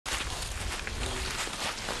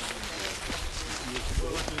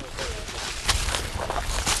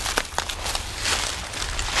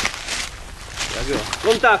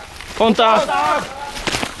Kontakt! Kontakt!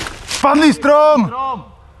 Spadlý strom!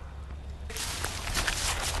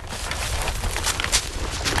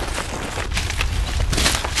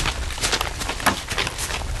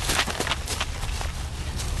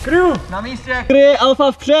 Crew! Na místě! Kryje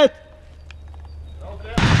Alfa vpřed!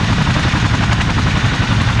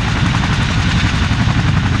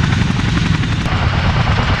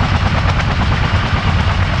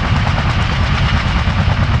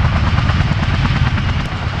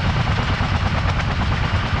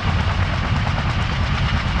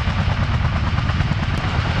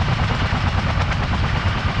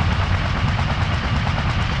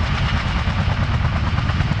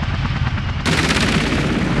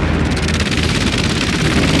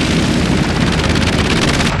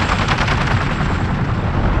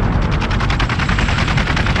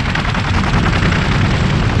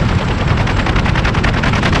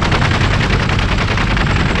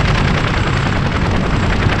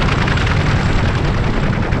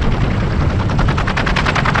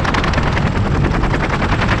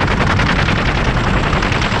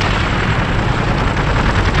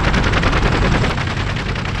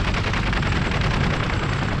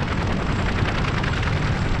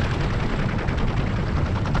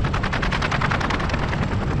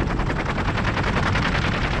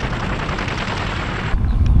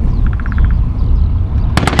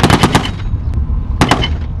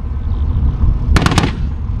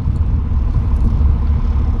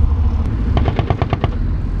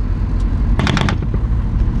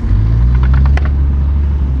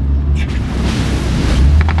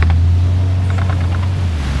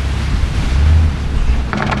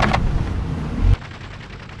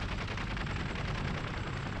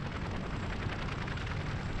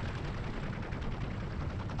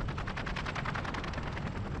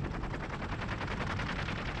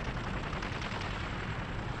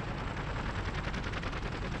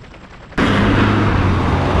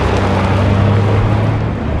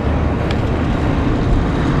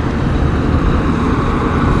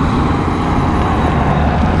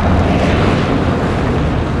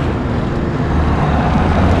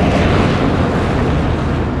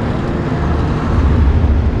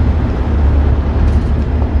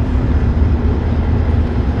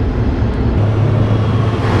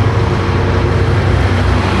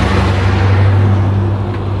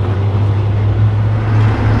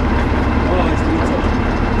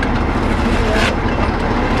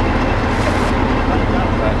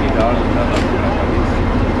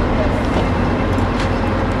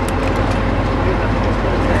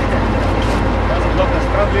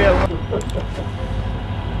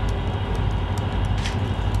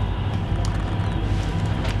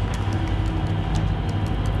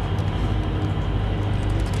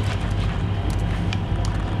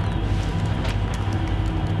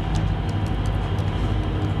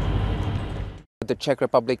 The Czech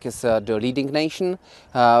Republic is the leading nation.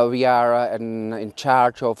 We are in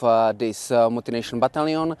charge of this multinational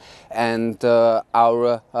battalion, and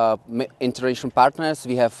our international partners,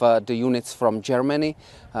 we have the units from Germany,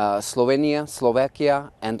 Slovenia,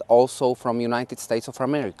 Slovakia, and also from United States of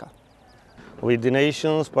America. With the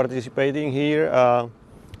nations participating here,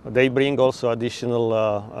 they bring also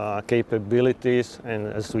additional capabilities, and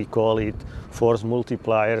as we call it, force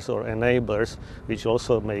multipliers or enablers, which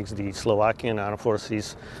also makes the Slovakian armed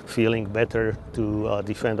forces feeling better to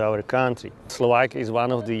defend our country. Slovakia is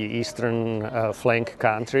one of the eastern flank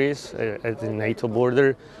countries at the NATO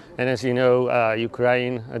border, and as you know,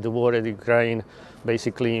 Ukraine, the war in Ukraine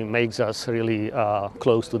basically makes us really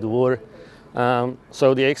close to the war.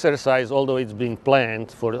 So the exercise, although it's been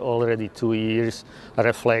planned for already 2 years,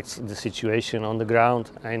 reflects the situation on the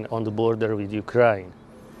ground and on the border with Ukraine.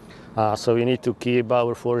 So we need to keep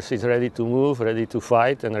our forces ready to move, ready to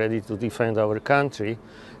fight, and ready to defend our country.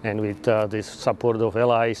 And with this support of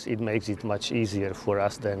allies, it makes it much easier for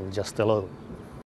us than just alone.